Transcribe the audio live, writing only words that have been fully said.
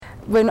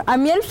Bueno, a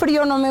mí el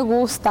frío no me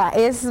gusta,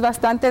 es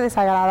bastante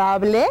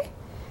desagradable.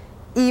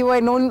 Y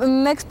bueno,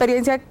 una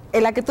experiencia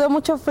en la que tuve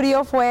mucho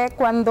frío fue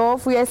cuando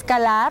fui a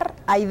escalar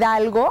a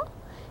Hidalgo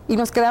y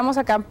nos quedamos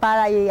a acampar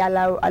ahí a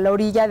la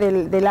orilla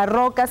de las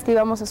rocas que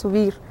íbamos a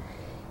subir.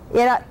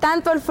 Era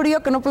tanto el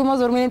frío que no pudimos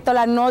dormir en toda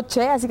la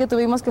noche, así que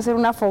tuvimos que hacer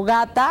una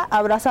fogata,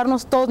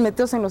 abrazarnos todos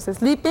metidos en los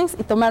sleepings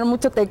y tomar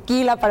mucho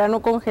tequila para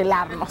no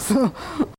congelarnos.